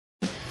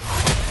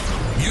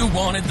You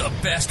wanted the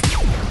best.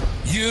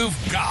 You've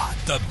got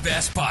the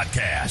best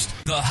podcast,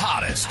 the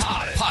hottest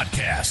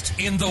podcast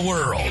in the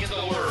world.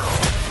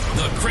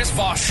 The Chris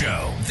Voss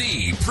Show,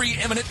 the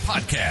preeminent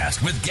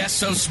podcast with guests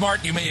so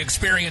smart you may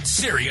experience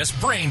serious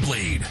brain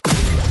bleed.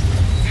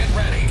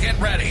 Get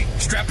ready.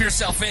 Strap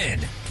yourself in.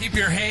 Keep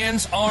your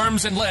hands,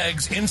 arms, and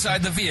legs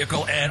inside the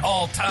vehicle at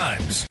all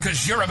times,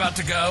 because you're about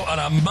to go on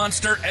a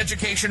monster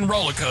education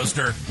roller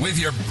coaster with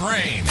your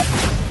brain.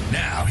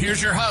 Now,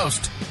 here's your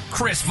host,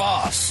 Chris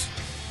Voss.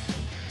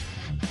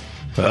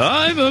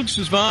 Hi, folks.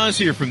 It's Voss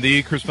here from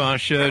the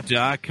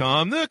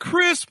ChrisVossShow.com, the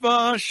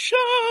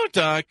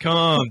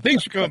ChrisVossShow.com.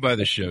 Thanks for coming by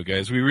the show,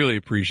 guys. We really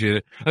appreciate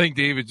it. I think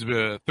David's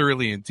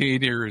thoroughly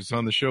entertained here, is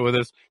on the show with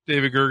us,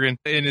 David Gergen,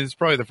 and it's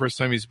probably the first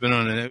time he's been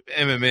on an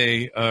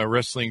MMA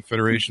Wrestling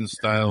Federation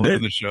style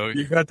on the show.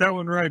 You got that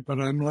one right,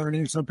 but I'm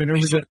learning something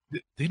every day.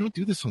 They don't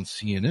do this on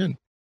CNN.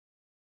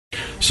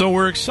 So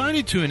we're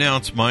excited to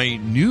announce my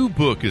new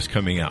book is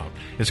coming out.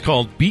 It's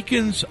called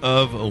Beacons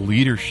of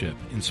Leadership,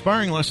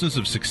 Inspiring Lessons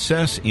of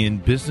Success in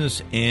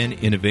Business and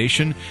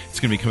Innovation. It's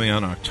going to be coming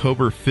out on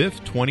October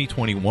 5th,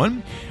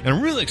 2021. And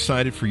I'm really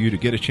excited for you to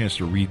get a chance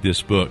to read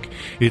this book.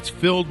 It's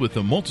filled with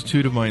a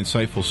multitude of my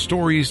insightful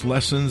stories,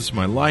 lessons,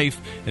 my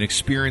life, and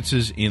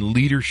experiences in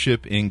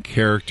leadership and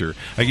character.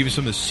 I give you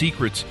some of the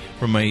secrets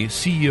from my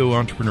CEO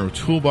entrepreneur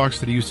toolbox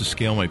that I use to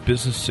scale my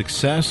business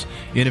success,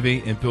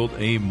 innovate, and build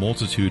a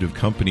multitude of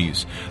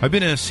companies. I've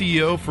been a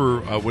CEO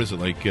for,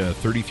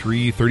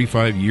 33,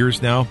 35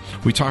 years now.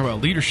 We talk about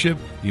leadership,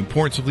 the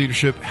importance of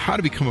leadership, how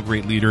to become a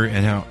great leader,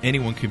 and how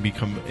anyone can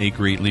become a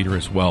great leader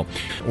as well.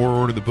 Or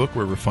order the book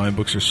wherever fine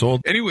books are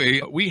sold. Anyway,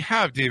 we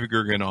have David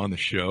Gergen on the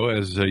show,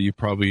 as you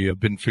probably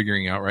have been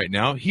figuring out right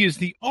now. He is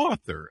the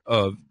author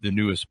of the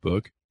newest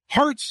book,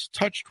 Hearts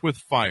Touched with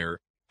Fire,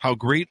 How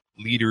Great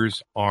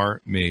Leaders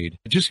Are Made.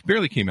 It just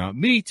barely came out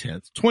May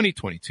 10th,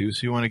 2022.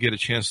 So you want to get a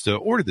chance to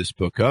order this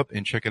book up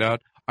and check it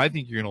out. I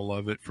think you're going to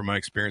love it. From my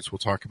experience, we'll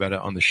talk about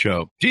it on the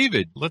show.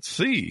 David, let's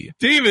see.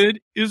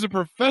 David is a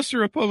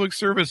professor of public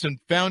service and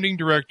founding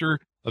director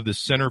of the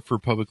Center for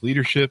Public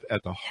Leadership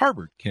at the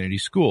Harvard Kennedy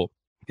School.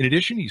 In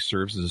addition, he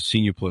serves as a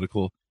senior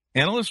political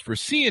analyst for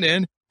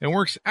CNN and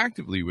works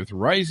actively with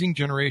rising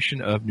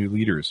generation of new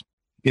leaders.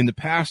 In the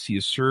past, he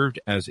has served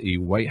as a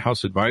White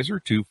House advisor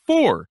to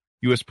 4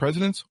 U.S.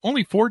 presidents.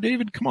 Only 4,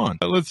 David? Come on.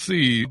 Let's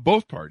see.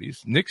 Both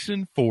parties,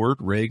 Nixon, Ford,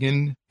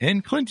 Reagan,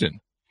 and Clinton.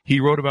 He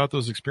wrote about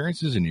those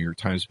experiences in New York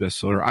Times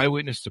bestseller,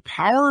 Eyewitness to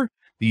Power,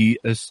 The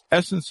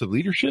Essence of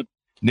Leadership,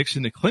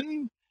 Nixon to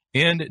Clinton,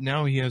 and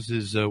now he has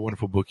his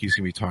wonderful book he's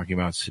going to be talking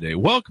about today.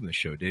 Welcome to the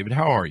show, David.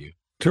 How are you?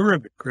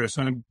 Terrific, Chris.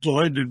 I'm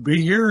delighted to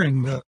be here,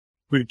 and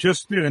we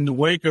just, in the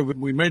wake of it,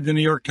 we made the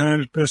New York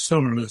Times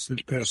bestseller list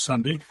this past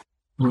Sunday.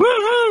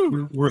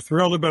 Woohoo! We're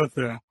thrilled about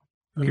that.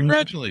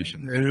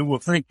 Congratulations. Well,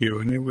 thank you.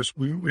 And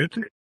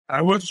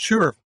I wasn't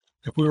sure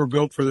if we were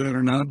built for that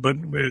or not, but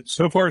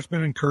so far it's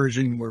been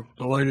encouraging. We're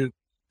delighted,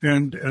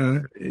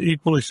 and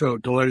equally so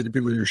delighted to be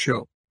with your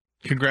show.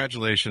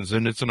 Congratulations,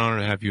 and it's an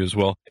honor to have you as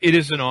well. It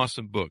is an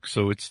awesome book,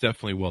 so it's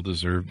definitely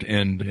well-deserved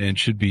and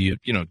should be,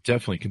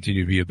 definitely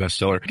continue to be a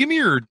bestseller. Give me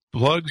your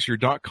plugs, your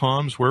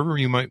 .coms, wherever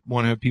you might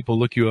want to have people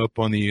look you up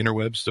on the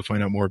interwebs to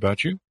find out more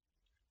about you.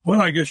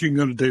 Well, I guess you can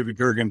go to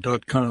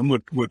davidgergen.com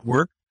would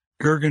work.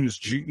 Gergen is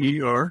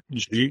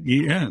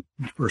Gergen.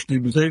 First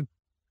name is Dave.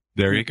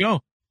 There you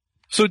go.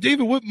 So,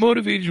 David, what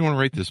motivated you to want to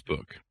write this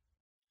book?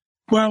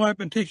 Well, I've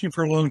been teaching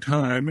for a long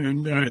time,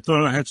 and I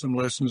thought I had some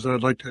lessons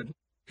I'd like to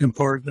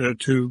impart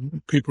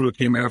to people who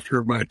came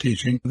after my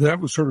teaching. That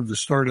was sort of the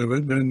start of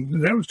it,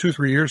 and that was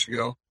 2-3 years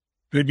ago,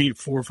 maybe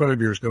 4 or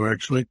 5 years ago,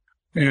 actually.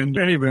 And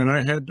in any event,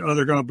 I had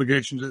other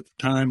obligations at the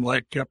time,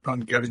 like kept on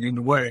getting in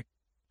the way,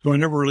 so I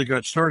never really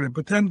got started.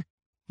 But then,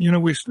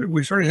 we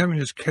started having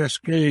this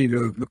cascade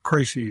of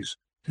crises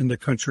in the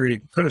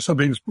country,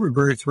 something that's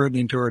very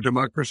threatening to our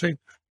democracy.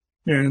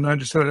 And I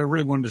decided I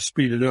really wanted to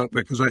speed it up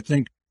because I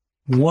think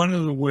one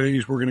of the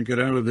ways we're going to get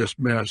out of this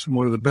mess, and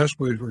one of the best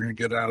ways we're going to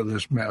get out of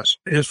this mess,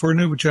 is for a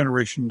new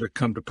generation to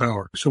come to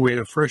power. So we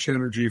have fresh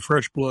energy,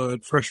 fresh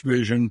blood, fresh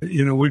vision.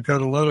 We've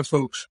got a lot of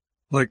folks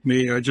like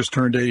me. I just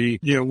turned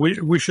 80.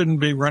 We shouldn't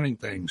be running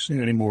things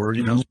anymore.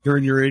 You're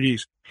in your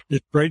 80s.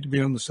 It's great to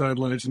be on the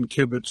sidelines and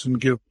kibitz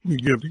and give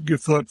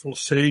thoughtful,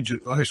 sage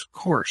advice. Of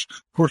course,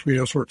 we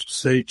have sorts of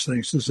sage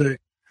things to say,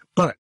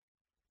 but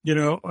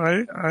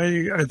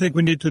I think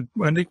we need to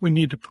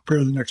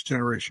prepare the next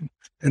generation.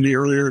 And the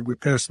earlier we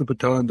pass the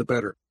baton, the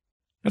better.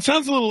 That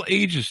sounds a little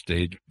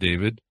ageist,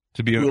 David,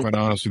 to be quite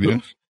honest with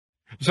you.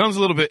 It sounds a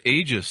little bit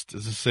ageist,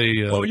 as to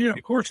say. Oh, yeah,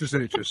 of course it's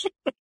ageist.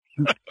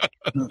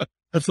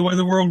 That's the way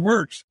the world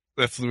works.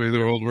 That's the way the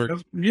world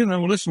works.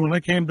 Listen, when I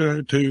came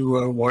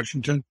to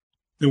Washington,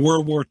 the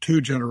World War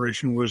II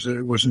generation was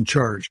in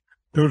charge.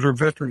 Those were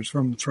veterans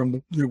from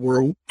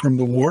the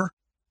war.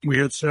 We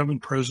had 7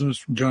 presidents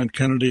from John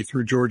Kennedy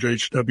through George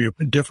H.W.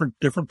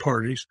 different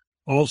parties.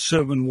 All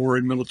 7 wore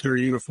in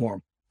military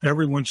uniform.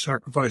 Everyone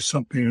sacrificed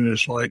something in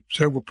his life.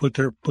 Several put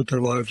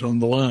their lives on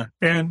the line.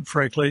 And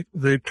frankly,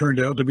 they turned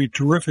out to be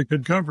terrific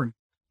at governing.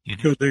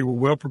 because they were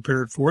well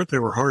prepared for it. They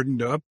were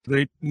hardened up.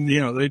 They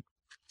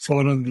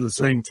fought under the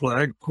same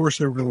flag. Of course,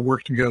 they were going to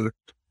work together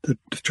to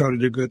try to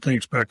do good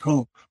things back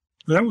home.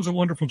 That was a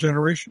wonderful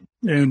generation.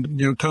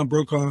 And, Tom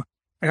Brokaw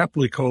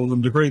aptly called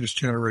them the greatest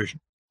generation.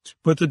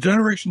 But the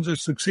generations that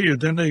succeeded,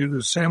 then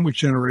the sandwich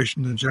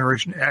generation, the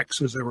Generation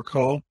X, as they were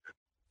called,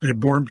 they were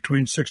born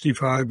between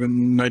 65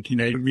 and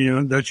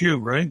 1980. That's you,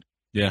 right?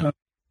 Yeah.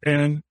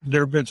 And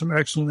there have been some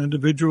excellent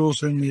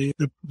individuals in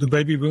the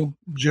baby boom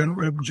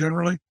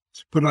generally.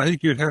 But I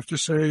think you'd have to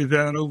say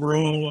that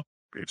overall,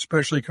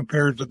 especially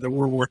compared to the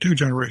World War II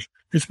generation,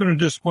 it's been a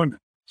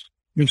disappointment.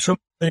 Some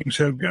things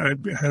have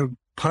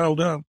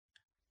piled up,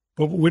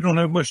 but we don't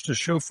have much to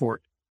show for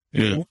it.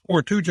 Yeah. The World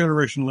War II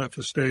generation left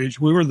the stage.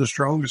 We were the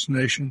strongest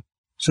nation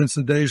since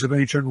the days of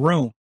ancient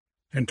Rome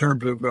in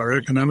terms of our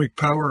economic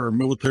power, our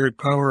military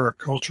power, our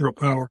cultural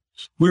power.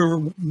 We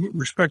were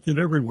respected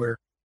everywhere.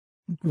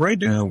 Right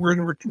now,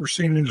 we're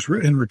seen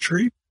in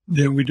retreat.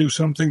 Then we do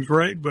some things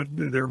right, but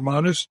they're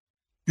modest,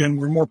 and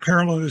we're more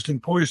paralyzed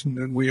and poisoned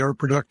than we are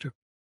productive.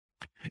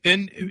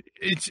 And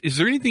is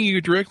there anything you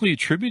could directly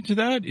attribute to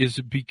that? Is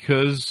it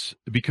because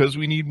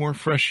we need more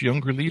fresh,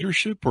 younger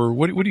leadership, or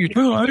what do you?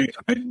 Well,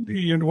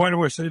 why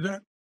do I say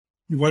that?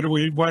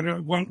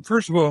 Well,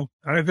 first of all,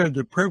 I've had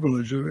the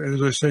privilege,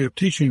 as I say, of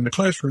teaching in the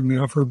classroom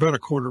now for about a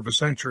quarter of a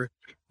century,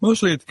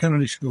 mostly at the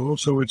Kennedy School.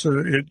 So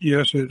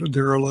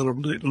there are a lot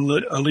of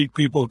elite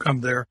people who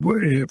come there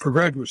for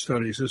graduate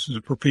studies. This is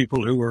for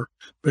people who are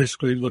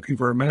basically looking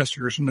for a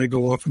master's, and they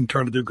go off and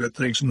try to do good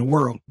things in the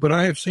world. But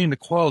I have seen the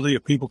quality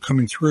of people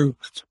coming through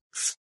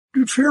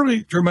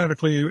fairly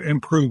dramatically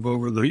improve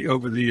over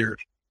the years.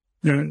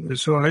 And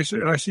so I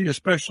see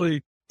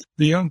especially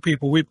the young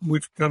people.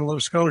 We've got a lot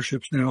of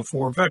scholarships now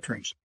for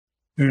veterans,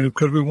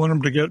 because we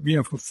want them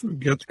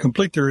to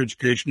complete their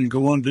education and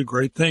go on to do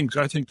great things.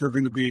 I think they're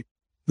going to be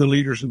the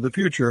leaders of the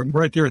future. I'm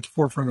right there at the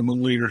forefront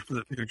among leaders for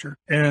the future.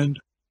 And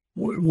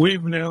we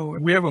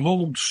have a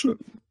whole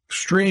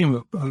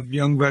stream of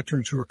young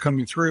veterans who are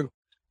coming through,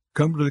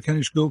 come to the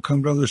Kennedy School,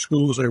 come to other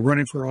schools. They're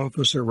running for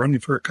office. They're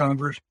running for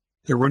Congress.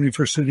 They're running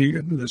for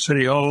the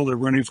city hall. They're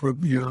running for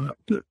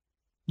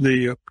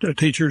the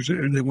teachers,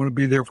 and they want to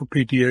be there for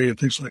PTA and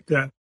things like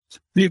that.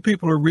 These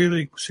people are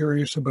really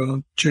serious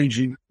about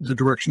changing the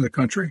direction of the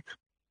country.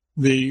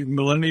 The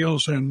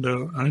millennials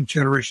and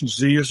Generation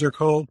Z, as they're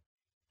called,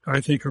 I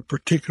think are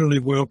particularly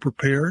well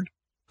prepared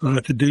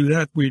to do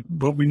that.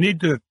 But we need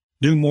to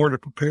do more to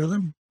prepare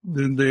them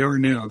than they are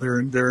now. They're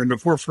in the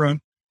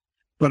forefront.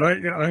 But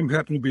I'm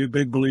happen to be a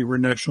big believer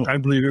in national. I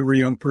believe every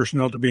young person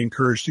ought to be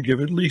encouraged to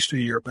give at least a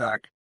year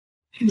back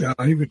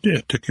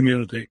to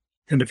community.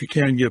 And if you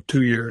can, give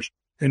 2 years.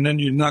 And then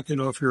you knock it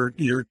off your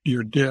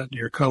debt,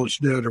 your college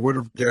debt, or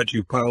whatever debt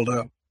you piled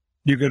up.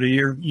 You get a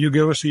year. You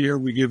give us a year,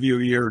 we give you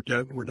a year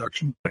debt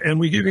reduction.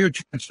 And we give you a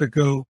chance to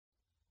go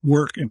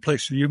work in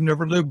places you've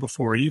never lived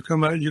before. You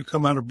come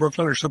out of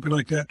Brooklyn or something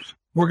like that.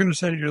 We're going to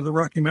send you to the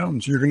Rocky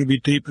Mountains. You're going to be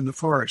deep in the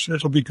forest.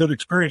 That'll be a good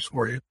experience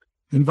for you.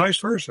 And vice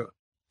versa.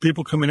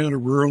 People coming out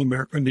of rural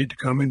America need to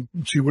come and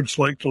see what it's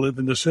like to live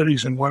in the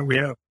cities and why we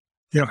have,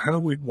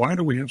 why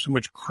do we have so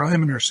much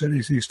crime in our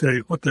cities these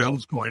days? What the hell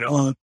is going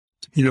on?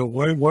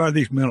 Why are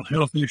these mental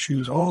health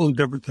issues? All the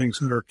different things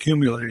that are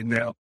accumulating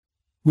now.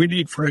 We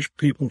need fresh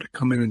people to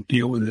come in and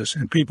deal with this,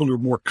 and people who are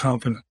more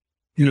confident.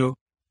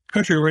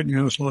 Country right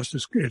now has lost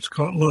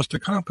the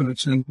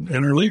confidence in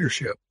our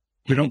leadership.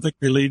 We don't think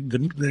they lead.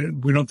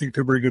 We don't think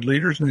they're very good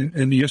leaders,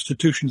 and the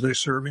institutions they're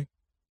serving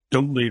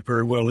don't lead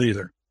very well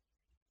either.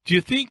 Do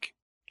you think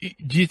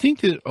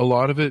that a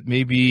lot of it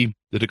may be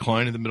the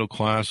decline of the middle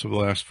class over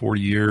the last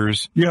 40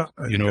 years? Yeah.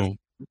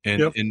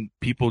 And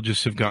people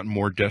just have gotten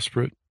more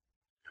desperate?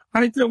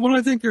 I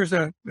think there's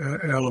that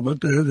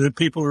element that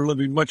people are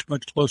living much,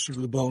 much closer to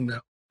the bone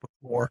now than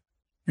before.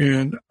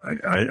 And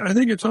I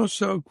think it's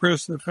also,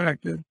 Chris, the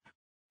fact that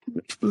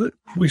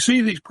we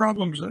see these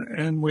problems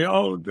and we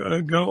all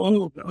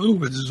go, oh,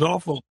 this is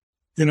awful.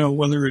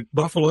 Whether it's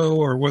Buffalo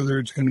or whether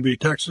it's going to be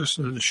Texas,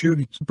 the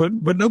shootings. But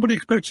nobody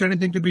expects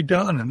anything to be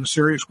done in a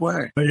serious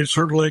way. It's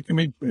sort of like,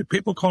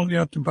 people calling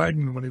out to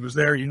Biden when he was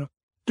there,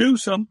 do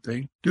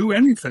something, do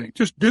anything,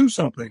 just do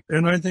something.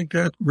 And I think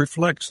that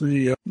reflects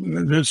the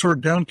sort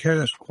of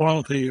downcast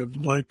quality of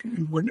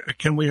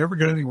can we ever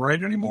get anything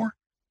right anymore?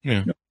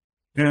 Yeah.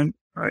 And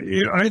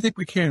I think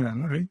we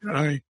can.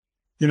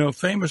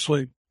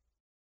 Famously,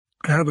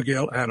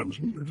 Abigail Adams,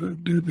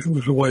 who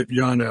was the wife,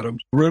 John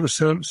Adams,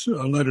 wrote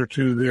a letter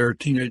to their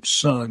teenage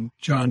son,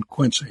 John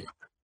Quincy.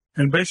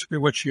 And basically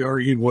what she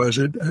argued was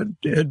at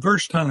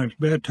adverse times,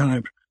 bad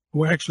times,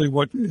 were actually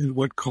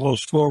what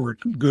calls forward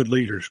good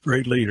leaders,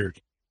 great leaders.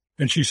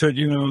 And she said,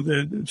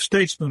 the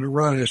statesmen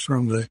arise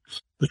from the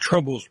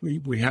troubles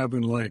we have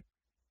in life.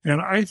 And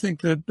I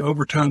think that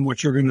over time,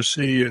 what you're going to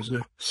see is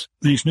that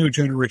these new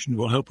generations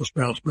will help us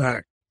bounce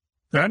back.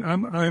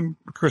 I'm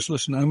Chris,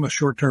 listen, I'm a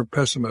short-term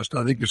pessimist.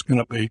 I think it's going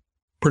to be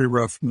pretty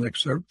rough in the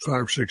next 5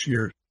 or 6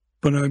 years.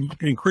 But I'm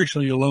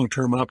increasingly a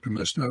long-term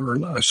optimist.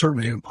 I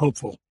certainly am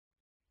hopeful.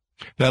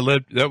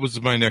 That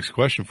was my next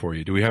question for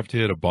you. Do we have to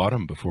hit a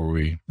bottom before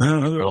we?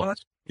 I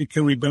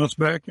can we bounce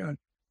back?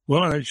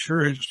 Well, I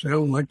sure as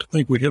hell like to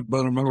think we hit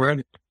bottom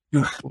already.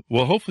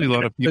 Well, hopefully a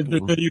lot of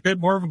people. Did you get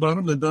more of a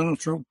bottom than Donald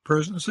Trump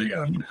presidency?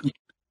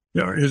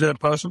 Yeah, is that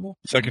possible?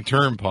 Second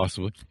term,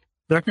 possibly.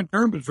 Second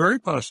term is very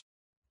possible.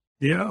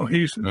 Yeah,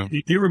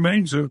 he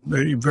remains a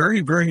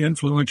very, very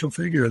influential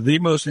figure, the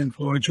most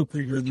influential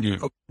figure in the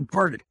Republican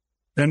Party,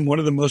 and one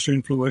of the most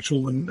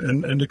influential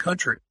in the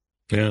country.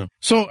 Yeah.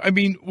 So, I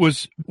mean,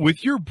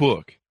 with your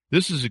book,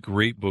 this is a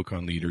great book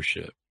on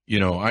leadership. You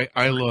know,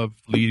 I love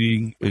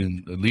leading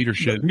and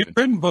leadership. You've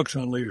written books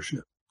on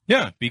leadership.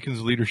 Yeah, Beacons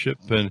of Leadership,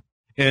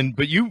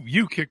 but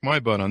you kicked my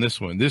butt on this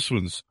one. This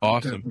one's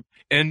awesome.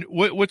 And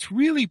what's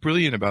really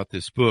brilliant about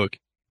this book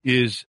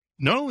is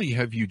not only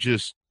have you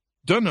just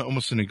done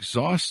almost an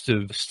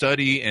exhaustive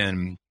study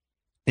and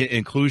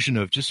inclusion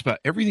of just about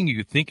everything you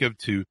could think of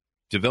to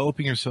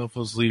developing yourself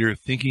as a leader,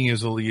 thinking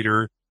as a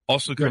leader,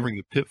 also covering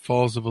the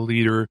pitfalls of a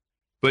leader,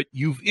 but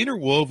you've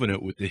interwoven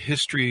it with the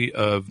history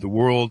of the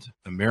world,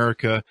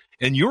 America,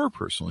 and your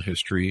personal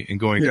history and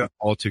going through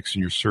politics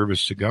and your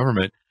service to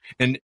government.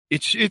 And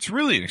it's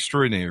really an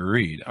extraordinary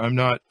read.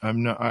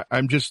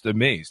 I'm just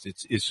amazed.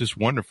 It's just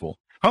wonderful.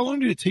 How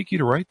long did it take you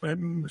to write that?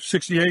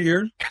 68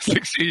 years.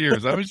 68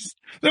 years. That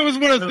was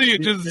one of the things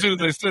just as soon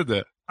as I said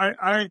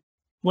that.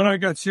 When I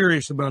got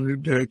serious about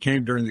it, it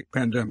came during the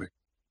pandemic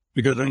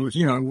because I was,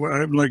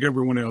 like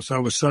everyone else, I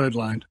was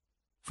sidelined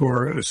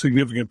for a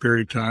significant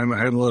period of time. I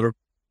had a lot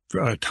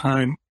of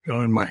time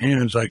on my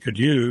hands I could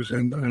use.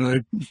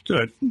 And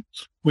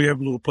we have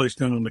a little place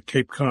down on the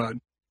Cape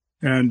Cod,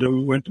 and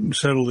we went and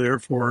settled there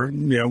for,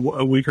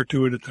 a week or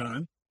two at a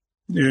time.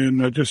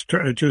 And I just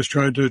tried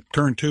to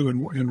turn to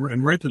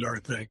and write the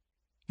darn thing.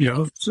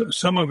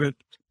 Some of it,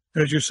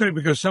 as you say,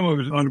 because some of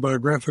it is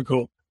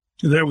autobiographical,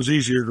 that was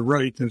easier to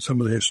write than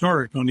some of the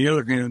historic. On the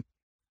other hand,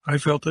 I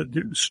felt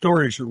that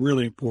stories are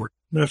really important.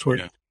 That's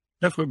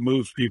what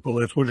moves people.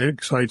 That's what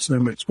excites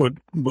them. It's what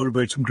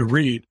motivates them to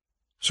read.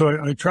 So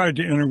I tried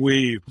to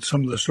interweave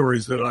some of the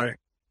stories that I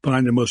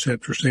find the most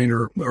interesting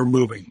or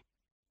moving.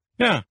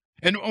 Yeah.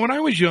 And when I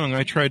was young,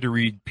 I tried to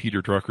read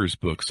Peter Drucker's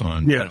books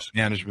on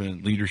management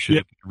and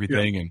leadership and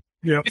everything. And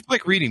it's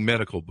like reading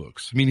medical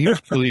books. I mean, he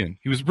was brilliant.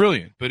 He was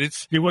brilliant, but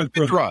he was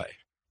dry.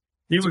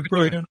 He was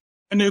brilliant.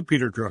 I knew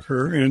Peter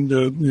Drucker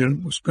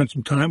and spent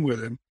some time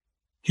with him.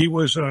 He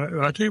was.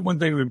 I'll tell you one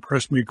thing that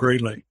impressed me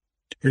greatly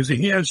is that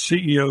he had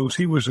CEOs.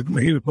 He was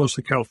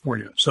mostly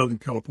California, Southern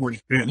California,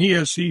 and he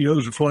had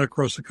CEOs who fly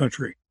across the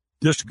country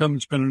just to come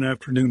and spend an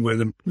afternoon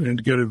with him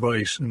and get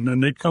advice, and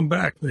then they'd come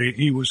back.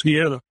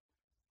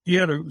 He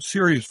had a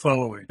serious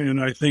following,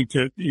 and I think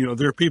that,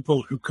 there are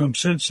people who come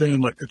since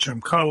then, like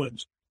Jim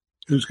Collins,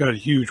 who's got a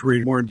huge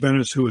read. Warren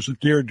Bennis, who was a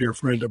dear, dear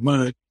friend of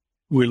mine.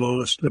 We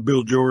lost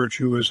Bill George,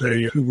 who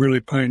really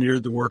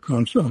pioneered the work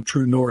on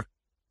True North.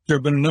 There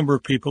have been a number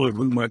of people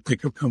who might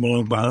think have come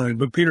along behind,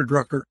 but Peter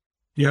Drucker,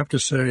 you have to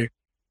say,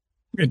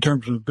 in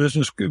terms of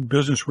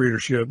business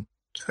readership,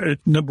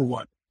 number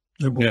one.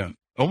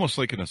 Almost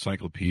like an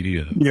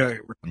encyclopedia. Yeah.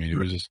 I mean, it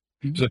was just...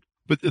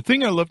 But the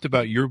thing I loved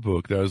about your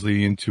book that I was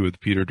leading into with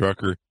Peter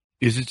Drucker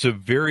is it's a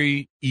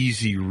very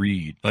easy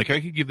read. Like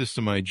I could give this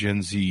to my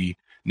Gen Z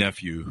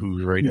nephew,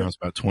 who right now is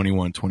about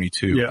 21,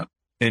 22. Yeah.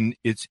 And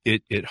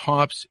it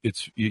hops.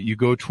 You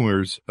go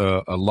towards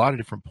a lot of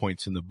different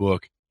points in the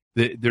book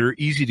that are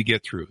easy to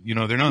get through.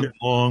 They're not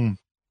long,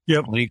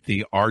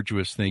 lengthy,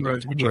 arduous things.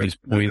 Right. These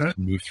points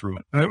and move through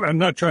it. I'm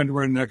not trying to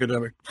write an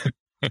academic.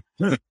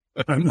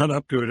 I'm not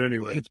up to it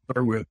anyway. To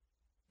start with.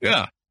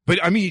 Yeah. But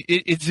I mean,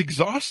 it's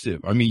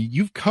exhaustive. I mean,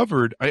 you've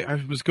covered,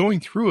 I was going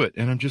through it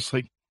and I'm just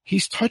like,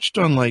 he's touched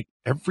on like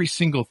every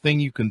single thing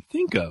you can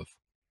think of.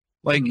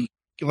 Like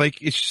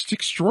it's just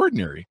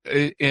extraordinary.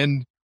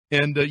 And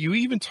you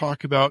even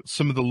talk about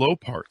some of the low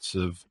parts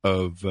of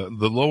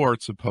the low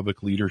arts of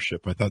public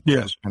leadership. I thought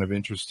that was kind of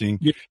interesting.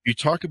 Yeah. You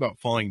talk about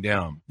falling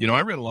down.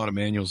 I read a lot of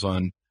manuals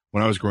on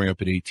when I was growing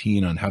up at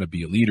 18 on how to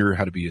be a leader,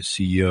 how to be a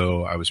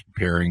CEO. I was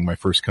preparing my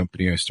first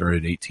company. I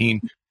started at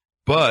 18,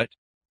 but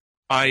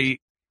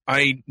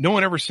no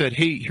one ever said,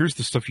 hey, here's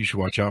the stuff you should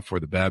watch out for,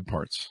 the bad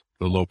parts,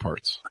 the low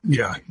parts.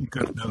 Yeah, you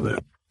got to know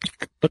that.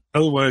 But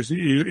otherwise,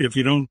 if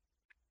you don't,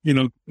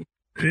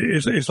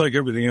 it's like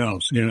everything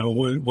else.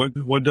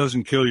 What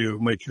doesn't kill you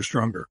makes you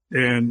stronger.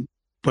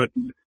 But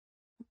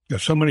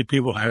so many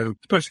people have,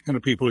 especially kind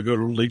of people who go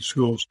to elite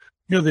schools,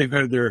 they've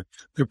had their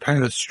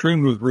paths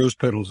strewn with rose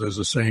petals, as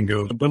the saying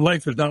goes. But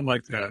life is not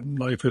like that.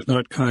 Life is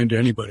not kind to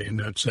anybody in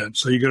that sense.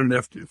 So you got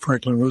an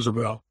Franklin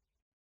Roosevelt.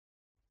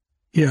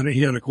 He had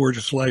a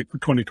gorgeous life for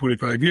 20,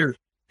 25 years.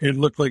 It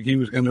looked like he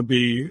was going to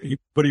be,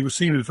 but he was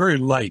seen as very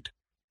light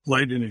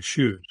in his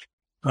shoes.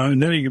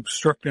 And then he was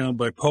struck down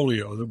by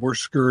polio, the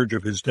worst scourge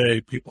of his day.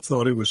 People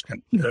thought it was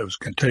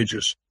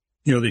contagious.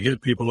 They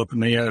hit people up in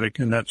the attic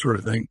and that sort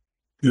of thing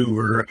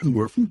who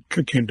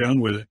came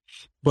down with it.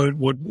 But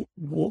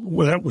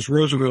that was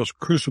Roosevelt's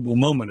crucible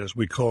moment, as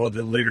we call it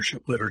in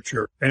leadership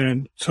literature.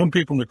 And some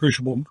people in the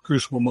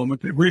crucible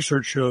moment, the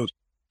research shows,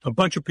 a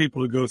bunch of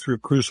people who go through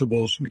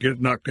crucibles and get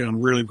knocked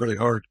down really, really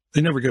hard, they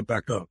never get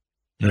back up.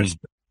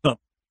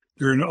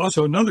 There's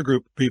also another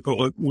group of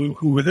people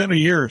who within a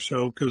year or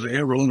so, because they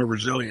have a little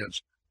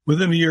resilience,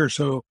 within a year or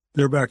so,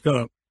 they're back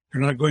up.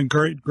 They're not going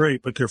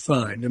great, but they're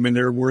fine. I mean,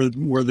 they're where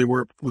they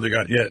were before they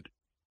got hit.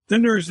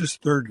 Then there is this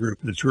third group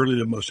that's really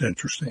the most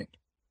interesting.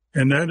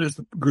 And that is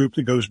the group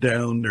that goes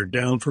down. They're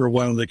down for a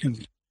while.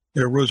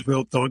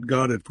 Roosevelt thought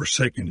God had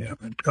forsaken him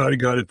and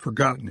God had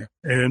forgotten him.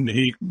 And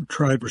he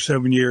tried for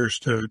 7 years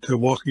to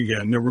walk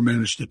again, never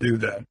managed to do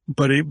that.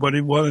 But it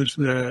was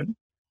that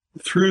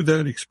through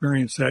that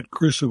experience, that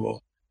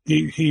crucible,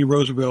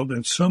 Roosevelt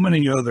and so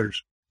many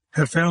others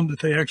have found that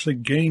they actually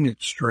gain in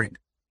strength.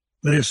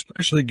 They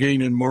especially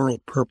gain in moral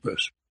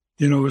purpose.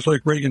 You know, it was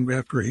like Reagan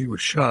after he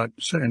was shot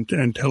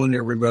and telling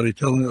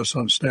us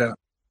on staff,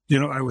 you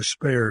know, I was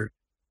spared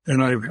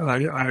and I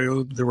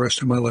owe the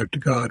rest of my life to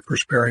God for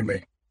sparing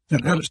me.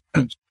 And had a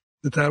sense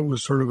that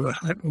was sort of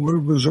it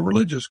was a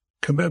religious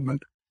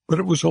commitment, but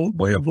it was a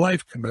way of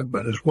life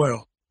commitment as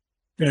well.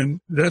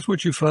 And that's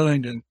what you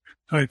find. And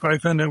I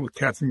found that with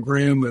Katharine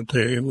Graham at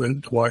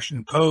the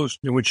Washington Post,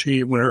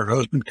 when her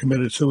husband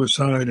committed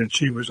suicide and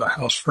she was a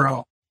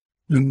housefrau.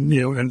 And,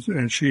 you know,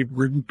 and she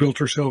built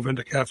herself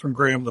into Katharine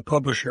Graham, the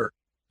publisher,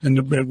 and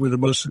with the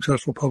most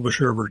successful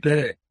publisher of her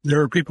day. There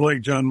are people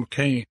like John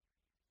McCain.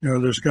 You know,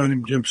 there's a guy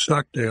named Jim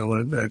Stockdale,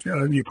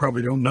 and you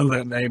probably don't know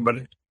that name, but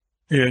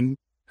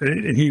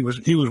he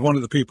was one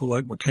of the people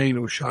like McCain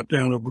who was shot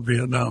down over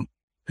Vietnam,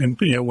 and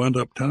you know, wound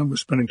up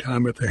spending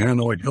time at the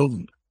Hanoi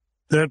Hilton.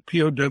 That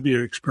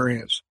POW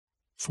experience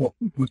for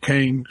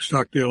McCain,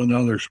 Stockdale, and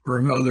others, for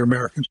other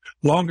Americans,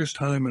 longest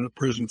time in a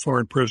prison,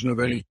 foreign prison of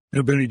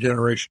any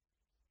generation.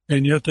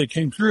 And yet they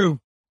came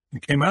through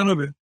and came out of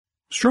it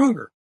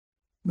stronger.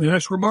 I mean,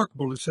 that's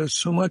remarkable. It says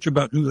so much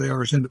about who they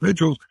are as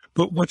individuals,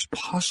 but what's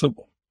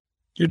possible.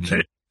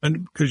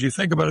 And because you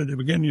think about it at the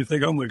beginning, you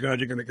think, oh my God,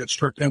 you're going to get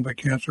struck down by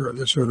cancer or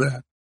this or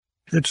that.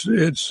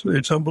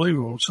 It's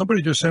unbelievable.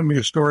 Somebody just sent me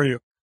a story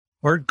of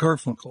Art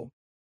Garfunkel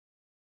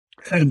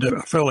and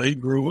a fellow he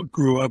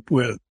grew up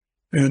with.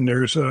 And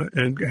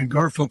and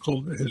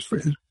Garfunkel,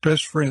 his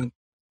best friend,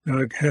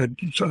 had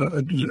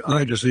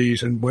eye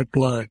disease and went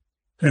blind.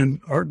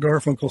 And Art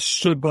Garfunkel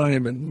stood by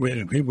him, and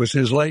it was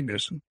his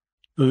likeness.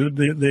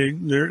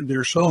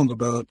 Their song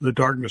about the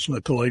darkness,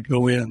 let the light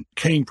go in,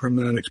 came from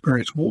that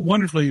experience.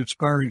 Wonderfully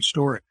inspiring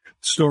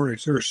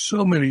stories. There are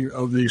so many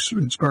of these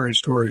inspiring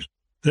stories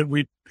that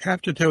we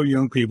have to tell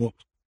young people,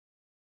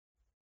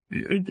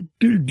 give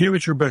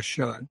it your best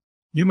shot.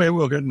 You may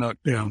well get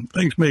knocked down.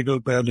 Things may go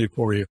badly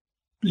for you.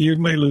 You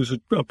may lose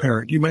a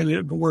parent. You may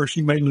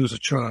lose a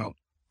child.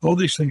 All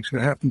these things can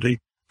happen to you,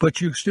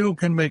 but you still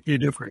can make a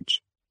difference.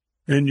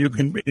 And you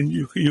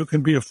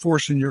can be a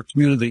force in your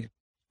community.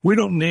 We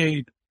don't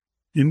need,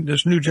 in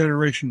this new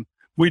generation,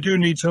 we do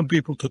need some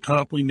people to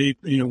top. We need,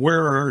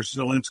 where are our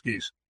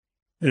Zelenskys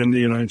in the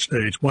United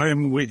States? Why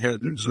haven't we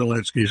had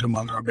Zelenskys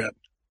among our men?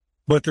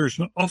 But there's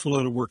an awful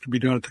lot of work to be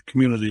done at the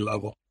community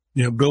level,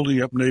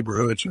 building up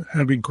neighborhoods,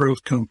 having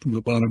growth come from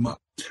the bottom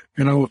up.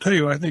 And I will tell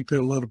you, I think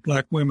that a lot of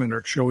black women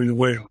are showing the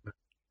way on it.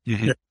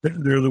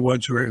 Mm-hmm. They're the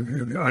ones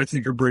who I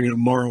think are bringing a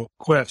moral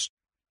quest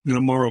and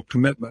a moral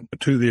commitment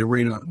to the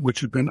arena,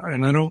 which has been,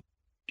 and I don't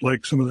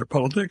like some of their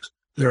politics.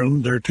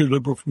 They're too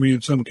liberal for me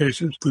in some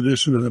cases. For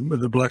this, or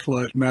the Black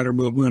Lives Matter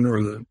movement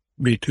or the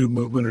Me Too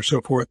movement or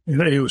so forth. In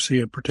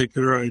AOC in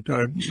particular, I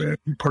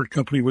part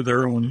company with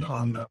her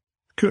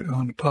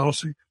on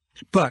policy.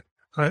 But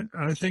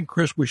I think,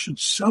 Chris, we should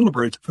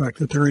celebrate the fact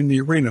that they're in the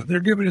arena.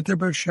 They're giving it their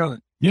best shot.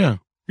 Yeah.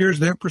 Here's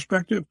their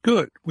perspective.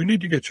 Good. We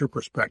need to get your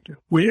perspective.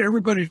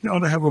 Everybody ought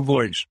to have a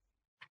voice.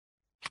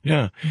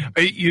 Yeah.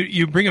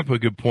 You bring up a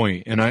good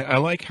point, and I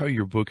like how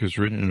your book is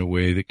written in a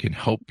way that can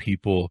help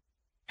people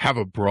have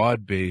a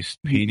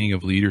broad-based painting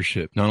of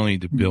leadership, not only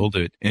to build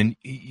it, and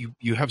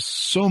you have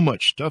so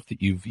much stuff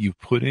that you've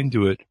put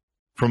into it,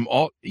 from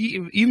all,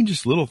 even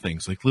just little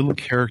things like little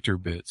character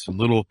bits and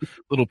little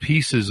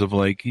pieces of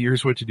like,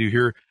 here's what to do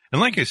here. And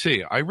like I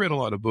say, I read a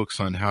lot of books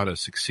on how to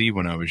succeed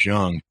when I was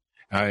young.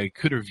 I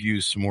could have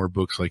used some more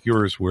books like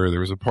yours where there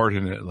was a part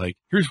in it like,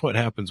 here's what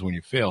happens when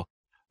you fail.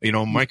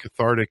 My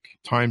cathartic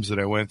times that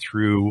I went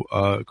through,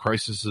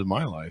 crises in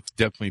my life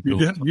definitely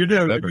built. You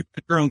did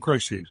your own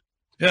crises.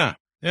 Yeah.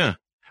 Yeah.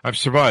 I've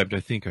survived. I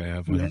think I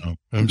have. I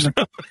don't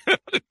know.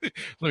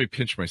 Let me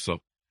pinch myself.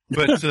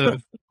 But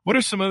what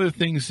are some other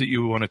things that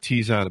you want to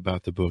tease out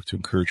about the book to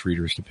encourage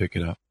readers to pick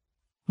it up?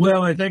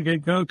 Well, I think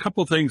a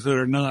couple of things that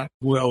are not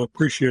well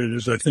appreciated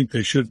as I think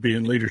they should be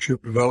in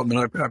leadership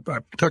development.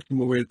 I've tucked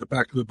them away at the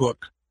back of the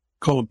book,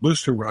 called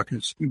Booster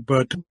Rockets.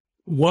 But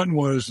one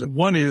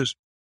is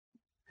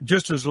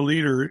just as a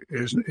leader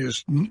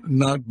is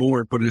not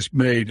born, but is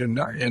made, and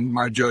in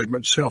my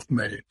judgment,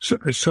 self-made.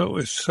 So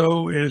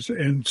is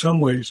in some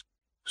ways,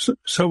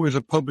 so is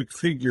a public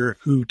figure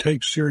who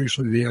takes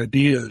seriously the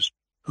ideas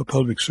of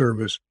public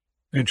service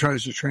and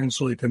tries to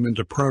translate them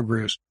into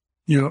progress.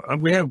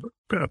 We have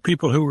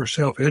people who are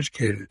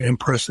self-educated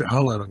impress the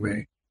hell out of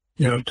me.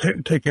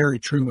 Take Harry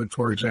Truman,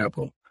 for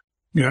example.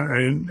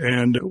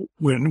 And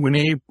when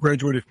he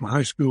graduated from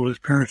high school, his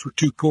parents were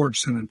too poor to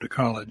send him to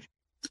college.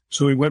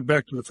 So he went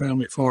back to the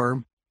family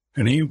farm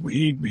And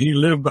he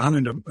lived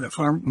behind a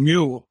farm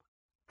mule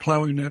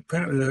plowing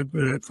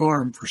that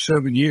farm for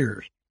 7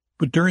 years.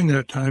 But during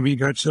that time, he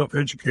got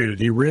self-educated.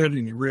 He read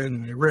and he read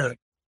and he read.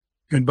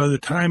 And by the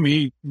time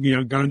he,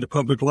 got into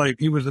public life,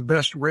 he was the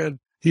best read.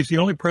 He's the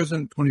only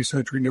president in the 20th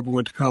century who never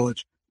went to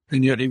college.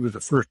 And yet he was the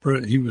first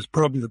president. He was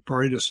probably the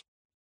brightest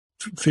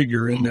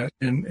figure in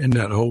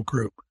that whole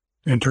group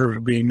in terms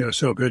of being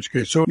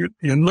self-educated. So,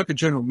 and look at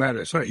General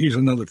Mattis. He's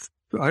another.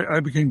 I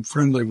became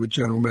friendly with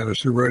General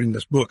Mattis through writing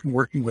this book and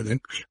working with him,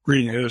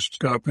 reading his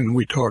stuff, and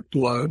we talked a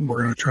lot, and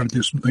we're going to try to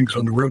do some things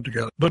on the road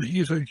together. But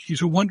he's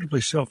a wonderfully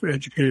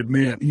self-educated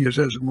man. He is,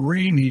 as a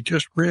Marine, he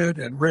just read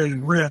and read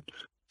and read.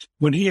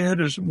 When he had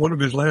one of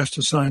his last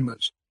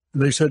assignments,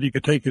 they said he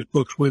could take his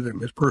books with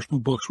him, his personal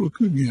books,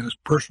 his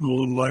personal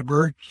little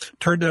library.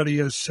 Turned out he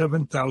has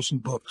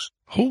 7,000 books.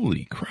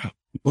 Holy crap.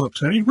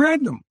 Books, and he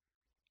read them.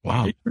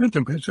 Wow. He read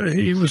them.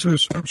 He was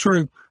some sort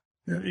of,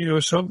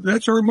 so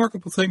that's a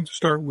remarkable thing to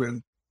start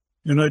with.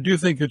 And I do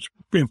think it's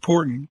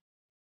important.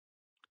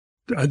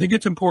 I think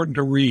it's important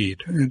to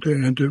read and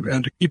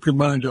to keep your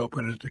mind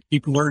open and to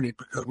keep learning,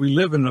 because we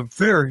live in a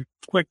very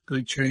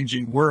quickly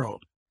changing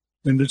world.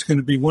 And it's going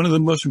to be one of the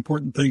most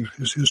important things,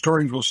 as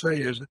historians will say,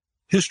 is that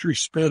history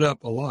sped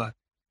up a lot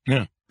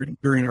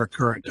during our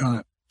current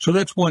time. So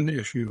that's one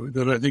issue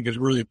that I think is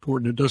really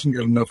important. It doesn't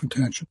get enough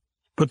attention.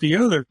 But the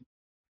other,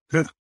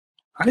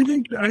 I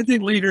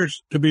think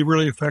leaders, to be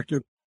really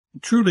effective,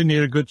 truly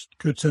need a good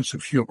sense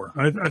of humor.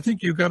 I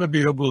think you've got to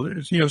be able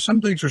to,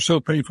 some things are so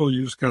painful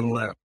you just got to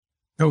laugh.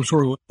 That was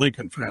sort of what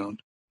Lincoln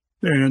found.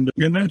 And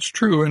that's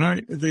true.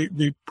 And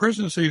the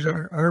presidencies,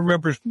 I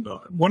remember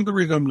one of the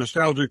reasons I'm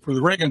nostalgic for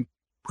the Reagan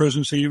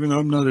presidency, even though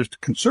I'm not as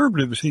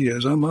conservative as he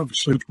is, I'm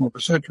obviously more of a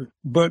centrist.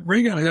 But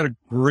Reagan had a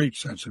great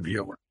sense of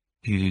humor.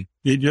 Mm-hmm.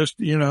 He just,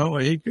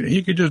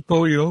 he could just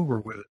blow you over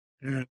with it.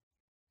 And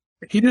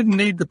he didn't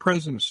need the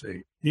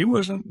presidency. He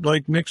wasn't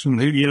like Nixon,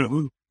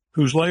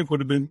 whose life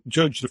would have been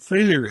judged a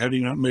failure had he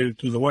not made it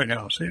to the White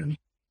House. And,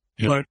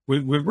 But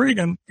with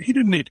Reagan, he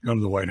didn't need to go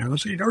to the White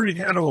House. He'd already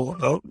had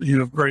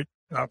a great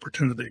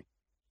opportunity.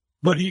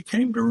 But he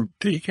came to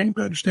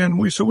understand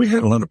we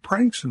had a lot of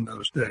pranks in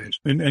those days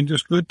and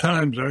just good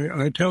times.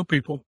 I tell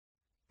people,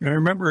 I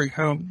remember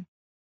how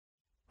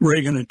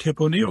Reagan and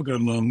Tip O'Neill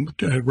got along.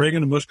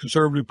 Reagan, the most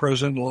conservative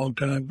president in a long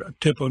time.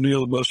 Tip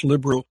O'Neill, the most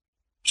liberal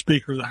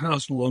Speaker of the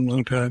House in a long,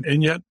 long time.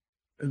 And yet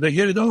they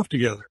hit it off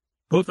together.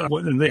 Both,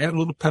 and they had a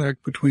little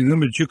pact between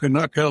them that you can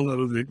knock out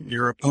of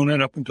your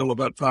opponent up until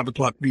about 5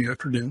 o'clock in the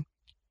afternoon.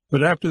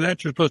 But after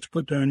that, you're supposed to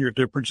put down your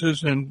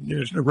differences and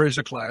raise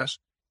a class.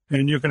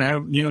 And you can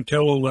have,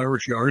 tell old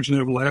Irish yards and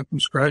have a laugh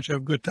and scratch, have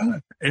a good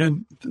time.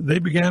 And they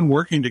began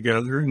working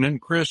together. And then,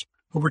 Chris,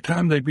 over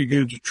time, they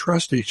began to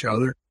trust each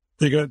other.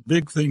 They got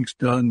big things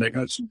done. They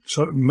got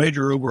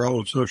major overhaul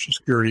of Social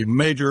Security,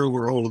 major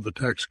overhaul of the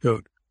tax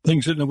code,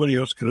 things that nobody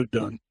else could have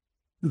done.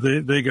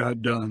 They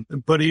got done.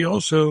 But he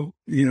also,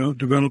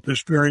 developed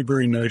this very,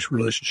 very nice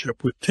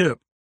relationship with Tip.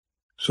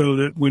 So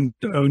that when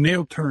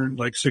O'Neill turned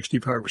like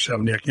 65 or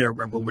 70, I can't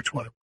remember which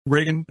one,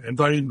 Reagan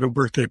invited him to a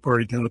birthday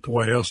party down at the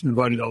White House and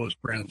invited all his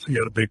friends. He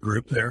had a big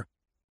group there.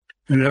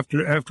 And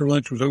after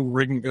lunch was over,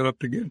 Reagan got up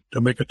to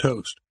make a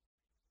toast.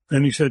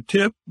 And he said,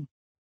 Tip,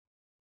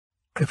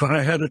 if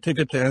I had a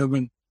ticket to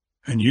heaven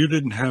and you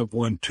didn't have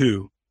one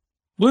too,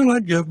 well,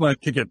 I'd give my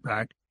ticket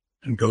back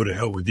and go to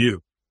hell with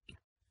you.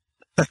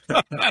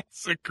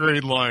 That's a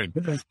great line.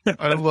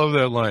 I love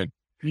that line.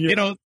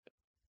 Yeah.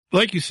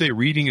 Like you say,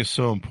 reading is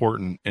so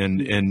important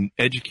and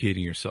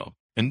educating yourself.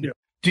 And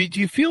do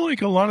you feel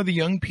like a lot of the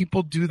young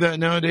people do that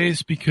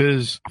nowadays?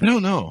 Because I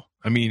don't know.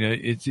 I mean,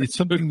 it's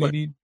something they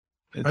need.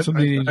 It's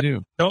something they need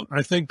to do.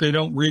 I think they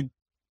don't read,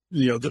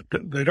 they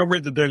don't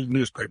read the daily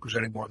newspapers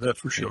anymore. That's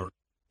for sure.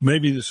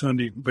 Maybe the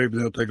Sunday paper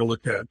they'll take a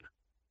look at,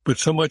 but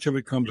so much of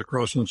it comes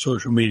across on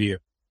social media.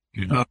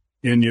 Mm-hmm.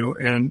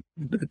 And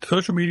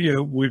social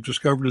media we've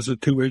discovered is a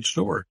two-edged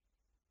sword.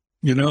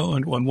 And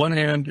on one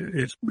hand,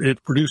 it's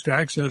produced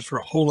access for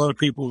a whole lot of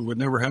people who would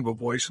never have a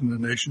voice in the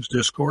nation's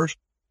discourse.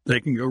 They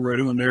can go right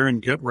on there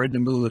and get right in the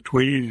middle of the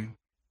tweet and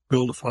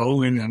build a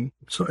following and,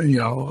 so,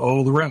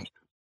 all the rest.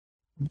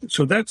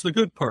 So that's the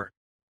good part.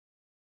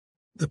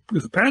 The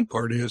bad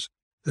part is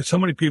that so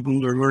many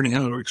people are learning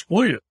how to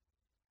exploit it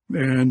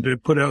and to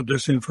put out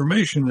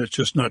disinformation that's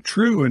just not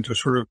true and to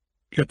sort of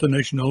get the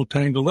nation all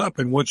tangled up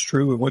in what's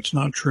true and what's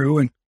not true.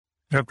 And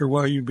after a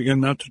while, you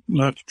begin not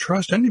to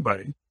trust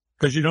anybody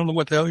because you don't know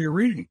what the hell you're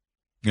reading.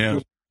 Yeah.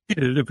 So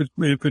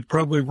if it's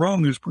probably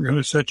wrong, it's going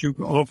to set you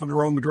off in the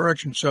wrong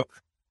direction. So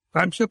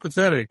I'm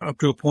sympathetic up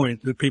to a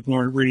point that people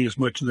aren't reading as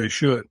much as they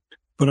should.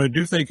 But I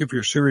do think if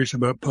you're serious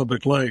about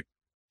public life,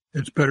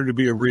 it's better to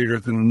be a reader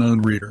than a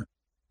non-reader.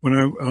 When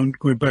I'm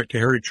going back to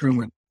Harry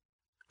Truman,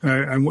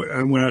 I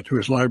went out to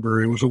his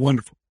library. It was a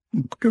wonderful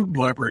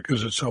library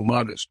because it's so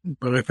modest.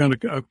 But I found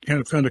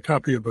a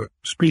copy of a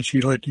speech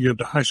he'd like to give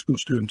to high school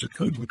students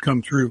that would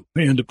come through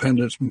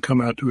Independence and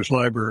come out to his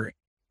library.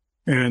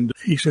 And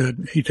he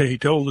said, he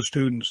told the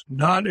students,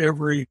 not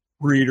every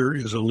reader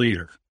is a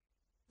leader,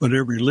 but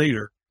every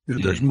leader,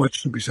 there's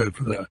much to be said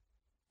for that.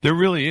 There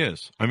really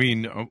is. I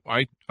mean,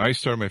 I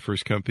started my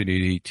first company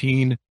at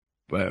 18,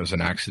 but I was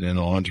an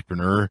accidental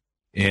entrepreneur.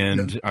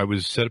 And I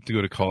was set up to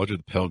go to college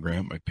with a Pell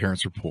Grant. My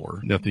parents were poor.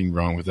 Nothing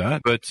wrong with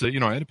that. But,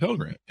 I had a Pell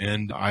Grant.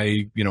 And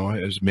I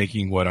was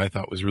making what I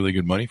thought was really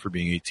good money for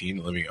being 18,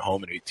 living at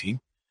home at 18.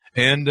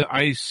 And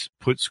I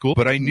put school,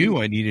 but I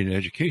knew I needed an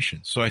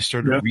education. So I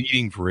started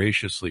reading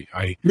voraciously.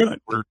 I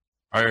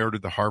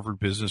ordered the Harvard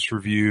Business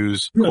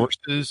Reviews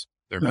courses,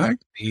 their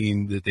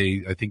magazine that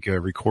I think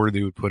recorded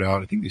they would put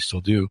out. I think they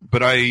still do.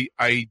 But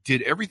I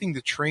did everything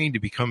to train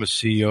to become a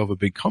CEO of a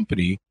big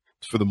company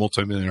for the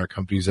multimillionaire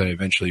companies that I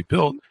eventually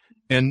built.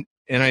 And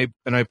I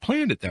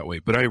planned it that way,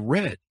 but I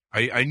read.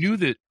 I knew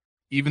that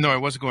even though I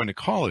wasn't going to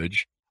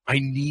college, I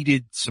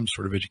needed some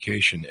sort of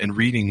education, and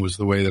reading was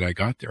the way that I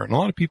got there. And a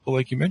lot of people,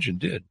 like you mentioned,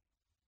 did.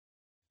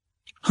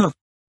 Huh.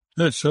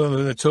 That's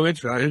so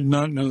interesting. I did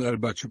not know that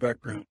about your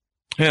background.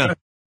 Yeah.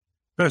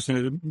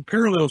 Fascinating.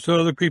 Parallels to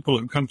other people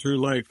who come through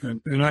life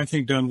and I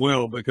think done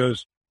well,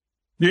 because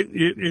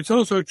it's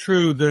also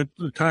true that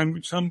the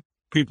time some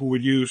people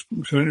would use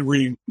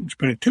reading,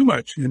 spending too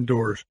much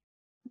indoors.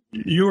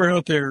 You are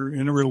out there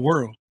in the real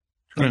world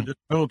trying to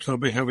develop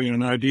something, having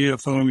an idea,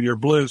 following your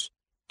bliss,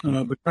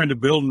 but trying to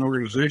build an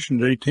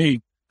organization at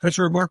 18. That's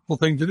a remarkable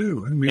thing to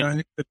do. I mean,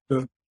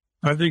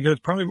 I think that's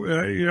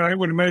probably, I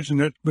would imagine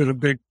that's been a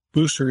big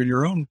booster in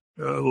your own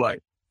life.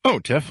 Oh,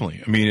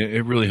 definitely. I mean,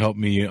 it really helped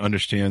me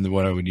understand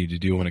what I would need to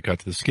do when it got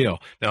to the scale.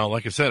 Now,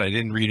 like I said, I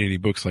didn't read any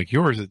books like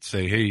yours that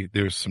say, hey,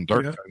 there's some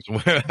dark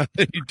times.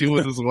 You deal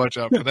with this and watch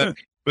out for that.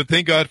 But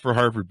thank God for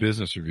Harvard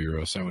Business Review,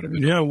 or else I would have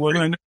been. Yeah, well,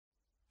 I know.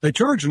 They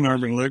charge an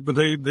arm and leg, but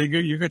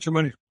you get your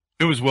money.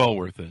 It was well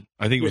worth it.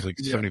 I think it was like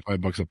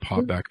 $75 a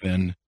pop back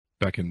then.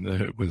 Back in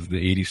the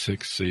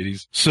 86,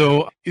 80s.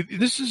 So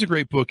this is a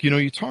great book.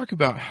 You talk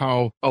about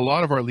how a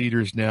lot of our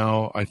leaders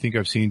now, I think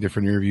I've seen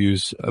different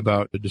interviews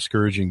about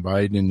discouraging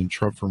Biden and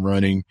Trump from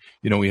running.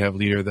 We have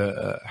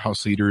the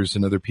House leaders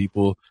and other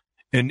people.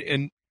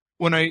 And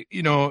when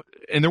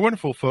and they're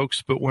wonderful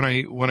folks, but when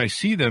I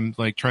see them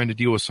like trying to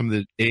deal with some of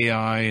the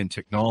AI and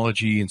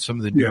technology and some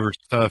of the newer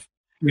stuff,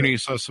 you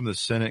saw some of the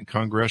Senate and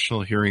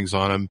congressional hearings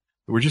on them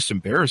that were just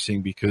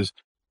embarrassing because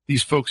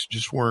these folks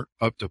just weren't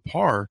up to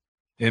par.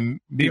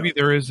 And maybe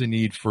there is a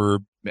need for,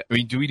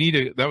 do we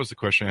need that was the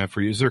question I have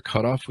for you. Is there a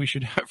cutoff we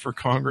should have for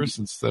Congress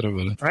instead of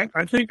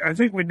I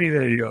think we need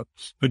a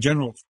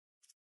general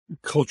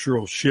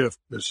cultural shift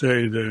to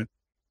say that,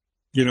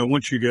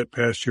 once you get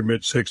past your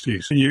mid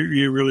 60s,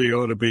 you really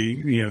ought to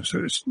be,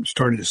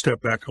 starting to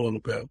step back a little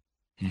bit.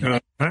 Mm-hmm.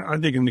 I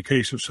think in the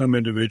case of some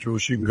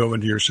individuals, you can go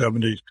into your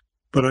 70s,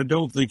 but I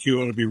don't think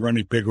you ought to be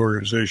running big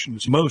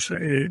organizations. I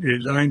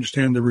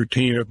understand the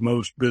routine of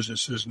most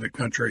businesses in the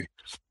country.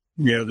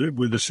 Yeah,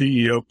 with the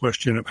CEO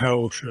question of how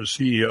old should a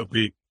CEO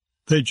be,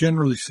 they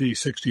generally see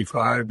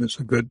 65 as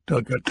a good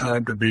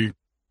time to be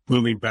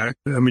moving back.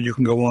 I mean, you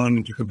can go on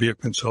and you can be a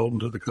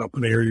consultant to the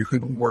company, or you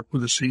can work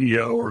with the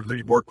CEO, or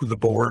you work with the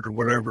board, or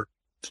whatever.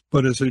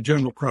 But as a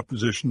general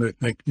proposition, I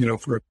think,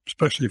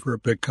 especially for a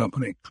big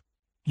company,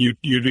 you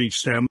need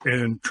STEM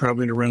and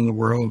traveling around the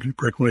world,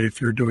 particularly if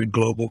you're doing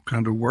global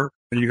kind of work.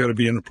 And you got to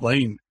be in a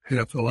plane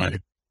half the life.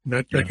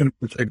 That can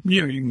protect,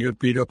 you can get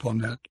beat up on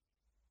that.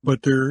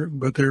 But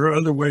there are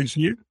other ways.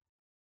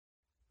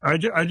 I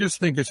just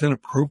think it's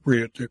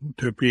inappropriate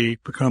to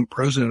become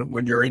president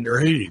when you're in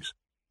your 80s.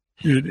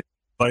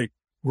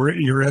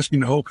 You're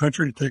asking the whole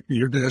country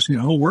you're asking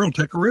the whole world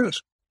to take a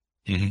risk.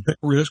 Mm-hmm. Take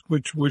a risk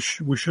which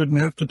we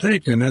shouldn't have to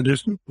take. And that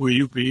is, will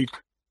you be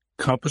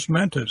compos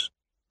mentis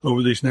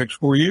over these next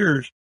 4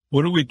 years?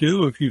 What do we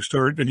do if you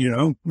start,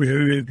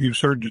 if you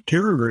start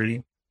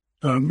deteriorating,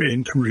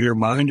 in terms of your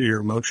mind or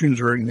your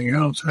emotions or anything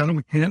else? How do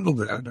we handle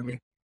that? I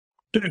mean,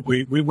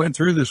 we went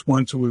through this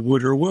once with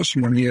Woodrow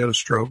Wilson when he had a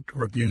stroke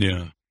toward the end of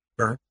the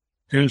year.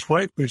 And his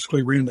wife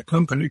basically ran the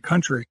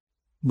country.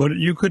 But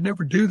you could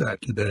never do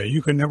that today.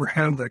 You could never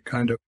have that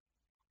kind of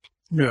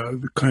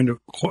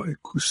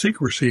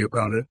secrecy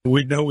about it.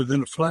 We know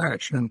within a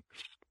flash. And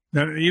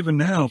even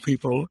now,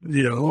 people,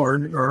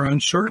 are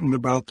uncertain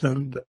about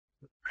the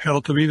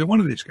health of either one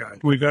of these guys.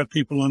 We got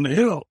people on the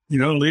Hill,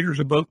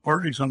 leaders of both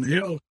parties on the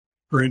Hill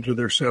are into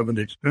their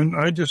 70s. And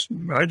I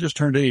just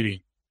turned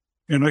 80.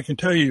 And I can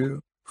tell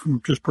you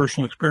from just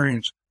personal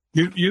experience,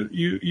 you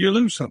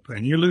lose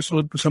something. You lose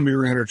some of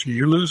your energy.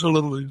 You lose a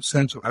little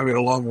sense of having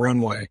a long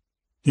runway.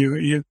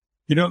 You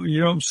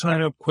don't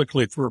sign up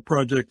quickly for a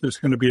project that's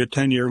going to be a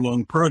 10-year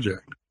long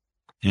project.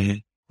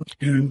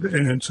 Mm-hmm.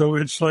 And so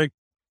it's like,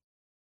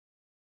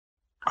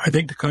 I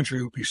think the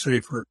country would be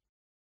safer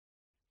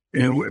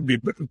and it would be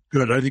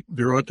good. I think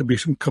there ought to be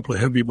some couple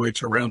of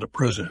heavyweights around the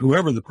president.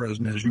 Whoever the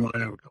president is, you want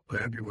to have a couple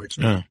of heavyweights.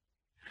 Yeah.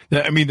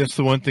 I mean, that's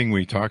the one thing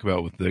we talk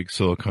about with the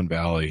Silicon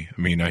Valley.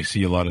 I mean, I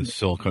see a lot of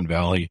Silicon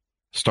Valley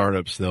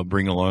startups. They'll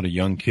bring a lot of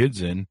young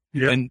kids in,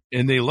 and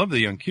they love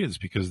the young kids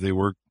because they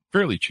work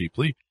fairly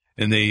cheaply,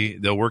 and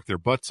they'll work their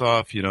butts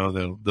off.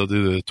 They'll do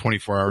the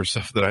 24-hour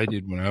stuff that I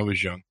did when I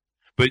was young.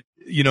 But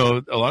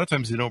a lot of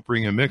times they don't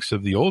bring a mix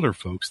of the older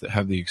folks that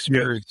have the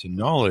experience and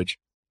knowledge.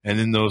 And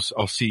then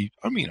I'll see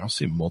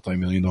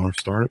multi-million-dollar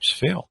startups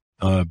fail,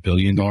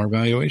 billion-dollar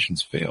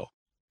valuations fail.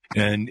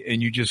 And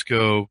you just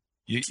go,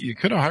 you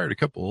could have hired a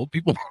couple old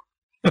people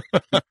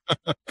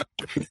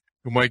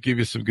who might give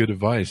you some good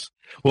advice.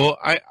 Well,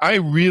 I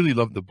really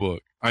love the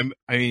book.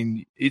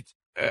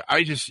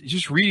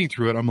 Just reading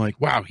through it, I'm like,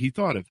 wow, he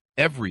thought of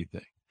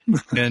everything.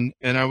 and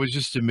I was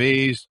just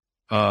amazed.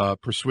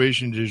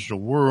 Persuasion, Digital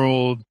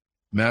World,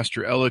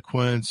 Master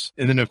Eloquence.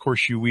 And then, of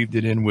course, you weaved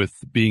it in with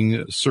being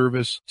a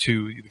service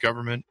to the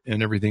government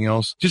and everything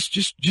else.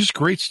 Just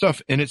great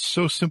stuff. And it's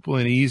so simple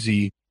and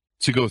easy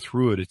to go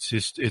through it.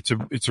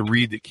 It's a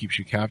read that keeps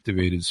you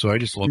captivated. So I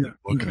just love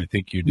that book, and I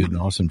think you did an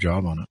awesome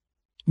job on it.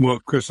 Well,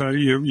 Chris,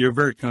 you're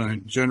very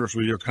kind, generous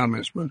with your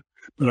comments, but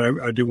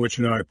I do want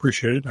you to know I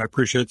appreciate it. I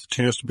appreciate the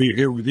chance to be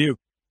here with you.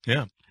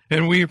 Yeah,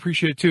 and we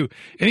appreciate it too.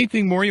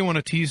 Anything more you want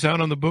to tease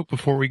out on the book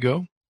before we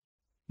go?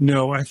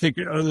 No, I think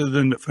other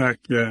than the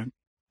fact that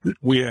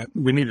we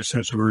need a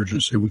sense of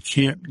urgency. We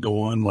can't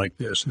go on like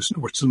this.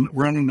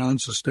 We're on an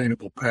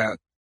unsustainable path.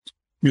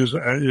 As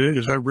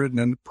I've written,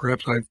 and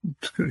perhaps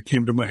it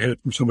came to my head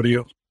from somebody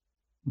else,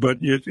 but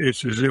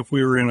it's as if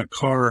we were in a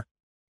car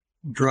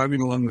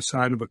driving along the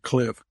side of a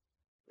cliff.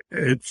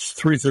 It's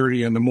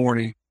 3:30 in the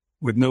morning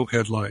with no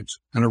headlights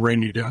and a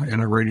rainy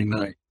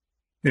night.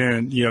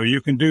 And,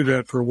 you can do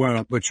that for a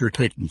while, but you're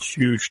taking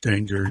huge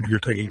danger. You're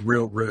taking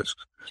real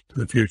risks to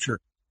the future.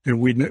 And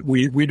we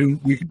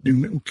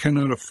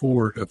cannot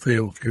afford a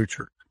failed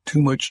future.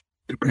 Too much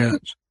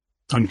depends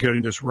on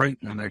getting this right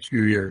in the next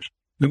few years,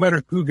 no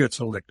matter who gets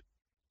elected.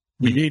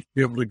 We need to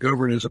be able to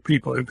govern as a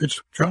people. If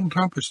it's Donald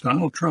Trump, it's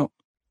Donald Trump.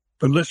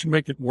 But let's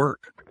make it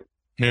work.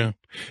 Yeah.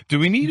 Do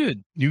we need a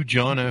new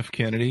John F.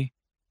 Kennedy?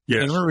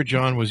 Yes. I remember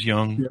John was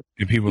young,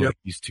 and people were like,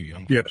 he's too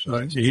young. Yes.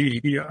 I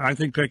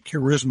think that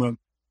charisma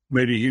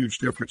made a huge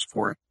difference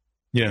for him.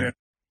 Yeah.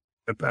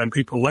 And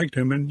people liked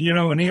him. And,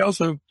 and he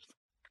also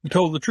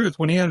told the truth.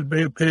 When he had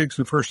Bay of Pigs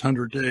the first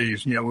 100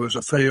 days, it was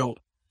a failed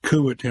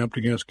coup attempt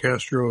against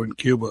Castro in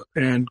Cuba.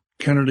 And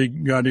Kennedy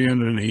got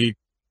in and he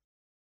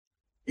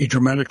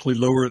dramatically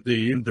lowered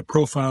the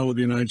profile of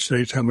the United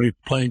States, how many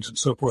planes and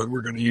so forth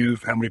we're going to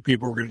use, how many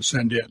people we're going to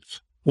send in,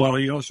 while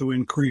he also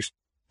increased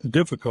the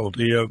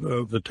difficulty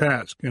of the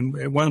task. And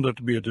it wound up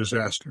to be a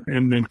disaster.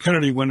 And then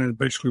Kennedy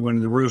basically went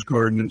in the Rose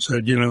Garden and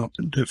said,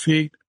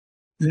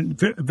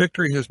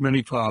 victory has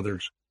many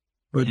fathers,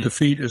 but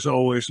defeat is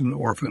always an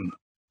orphan.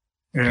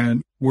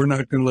 And we're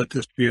not going to let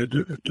this be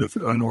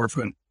an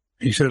orphan.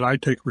 He said, I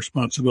take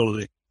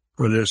responsibility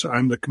for this.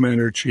 I'm the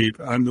commander-in-chief.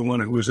 I'm the one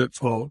who was at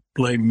fault.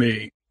 Blame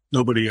me,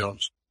 nobody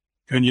else.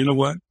 And you know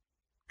what?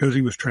 Because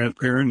he was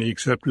transparent, he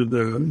accepted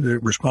the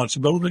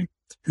responsibility.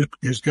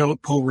 His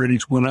Gallup poll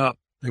ratings went up.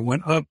 They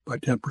went up by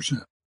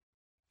 10%.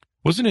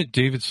 Wasn't it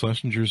David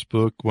Schlesinger's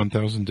book,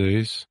 1,000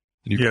 Days?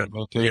 Did you read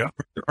about that? Yeah.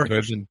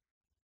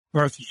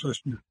 Arthur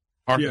Schlesinger.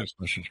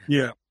 Schlesinger.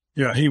 Yeah.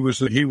 Yeah. He was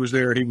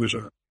there. He was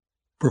a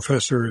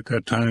professor at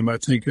that time, I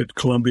think, at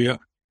Columbia.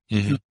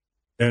 Mm-hmm.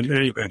 And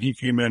anyway, he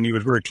came in. He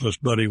was very close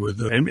buddy with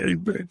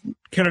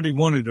Kennedy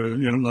wanted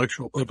an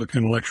public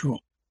intellectual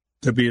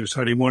to be his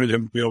side. He wanted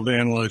him to be able to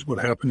analyze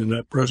what happened in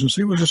that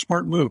presidency. It was a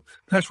smart move.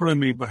 That's what I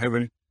mean by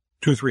having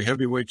 2 or 3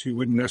 heavyweights you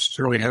wouldn't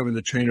necessarily have in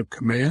the chain of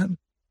command,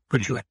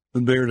 but you have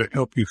them there to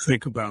help you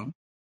think about,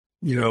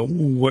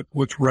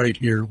 what's right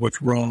here,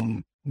 what's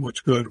wrong,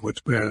 what's good,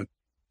 what's bad.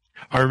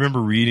 I remember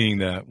reading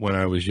that when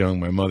I was young.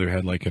 My mother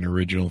had like an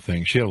original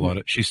thing.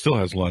 She still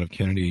has a lot of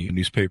Kennedy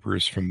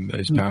newspapers from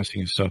his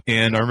passing and stuff.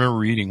 And I remember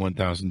reading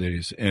 1,000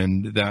 Days,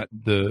 and that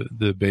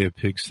the Bay of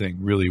Pigs thing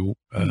really,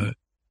 it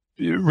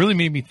really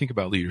made me think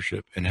about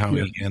leadership and how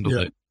he handled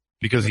it,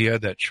 because he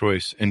had that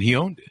choice and he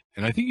owned it.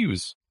 And I think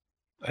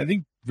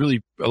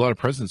really a lot of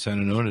presidents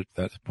hadn't owned it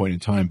at that point in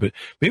time, but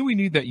maybe we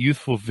need that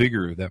youthful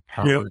vigor, that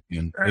power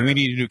again. Maybe we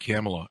need a new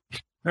Camelot.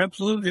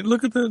 Absolutely.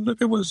 Look at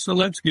what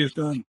Zelensky has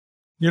done.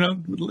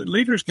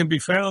 Leaders can be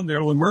found.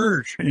 They'll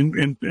emerge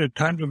in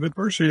times of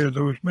adversity, as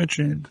I was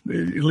mentioning.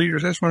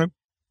 Leaders, that's when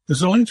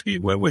Zelensky,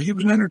 he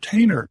was an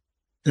entertainer.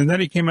 And then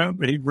he came out,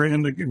 he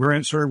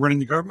started running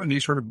the government, and he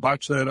sort of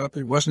botched that up.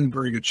 He wasn't in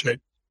very good shape.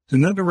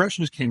 And then the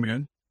Russians came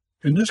in,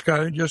 and this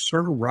guy just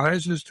sort of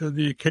rises to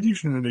the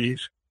occasion, and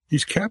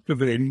he's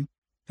captivating,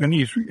 and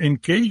he's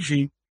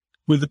engaging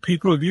with the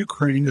people of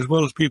Ukraine as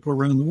well as people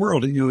around the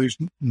world. And, he's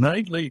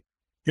nightly,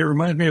 it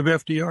reminds me of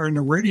FDR and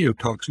the radio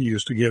talks he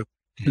used to give.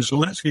 And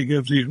Zelensky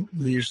gives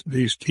these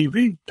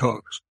TV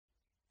talks,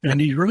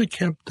 and he really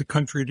kept the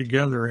country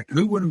together. And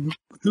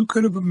who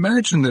could have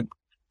imagined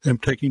them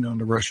taking on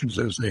the Russians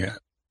as they had?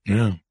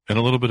 Yeah, and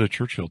a little bit of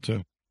Churchill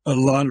too. A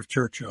lot of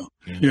Churchill.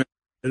 Yeah,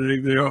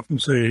 they often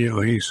say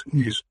he's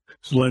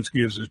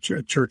Zelensky is a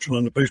Churchill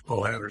in a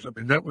baseball hat or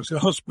something. That was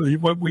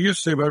what we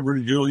used to say about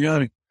Rudy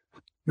Giuliani.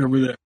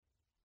 Remember that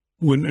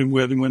with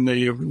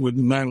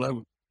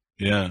 9/11.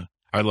 Yeah,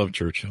 I love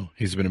Churchill.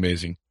 He's been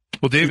amazing.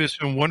 Well, David, it's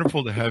been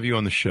wonderful to have you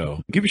on the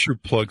show. Give us your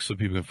plug so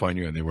people can find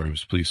you anywhere,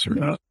 please,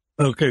 sir.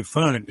 Okay,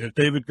 fine. At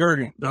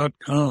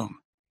davidgergen.com.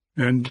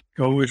 And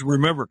always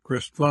remember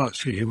Chris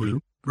Voss. He was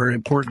very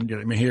important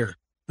getting me here.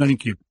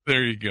 Thank you.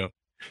 There you go.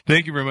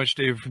 Thank you very much,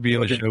 David, for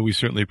being on the show. We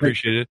certainly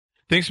appreciate it.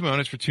 Thanks to my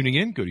audience for tuning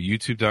in. Go to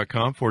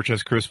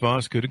youtube.com/Chris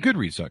Voss. Go to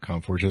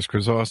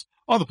goodreads.com/Chris Voss.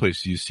 All the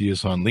places you see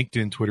us on: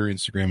 LinkedIn, Twitter,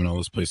 Instagram, and all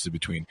those places in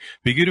between.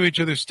 Be good to each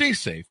other. Stay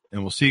safe,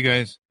 and we'll see you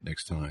guys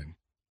next time.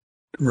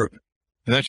 Right.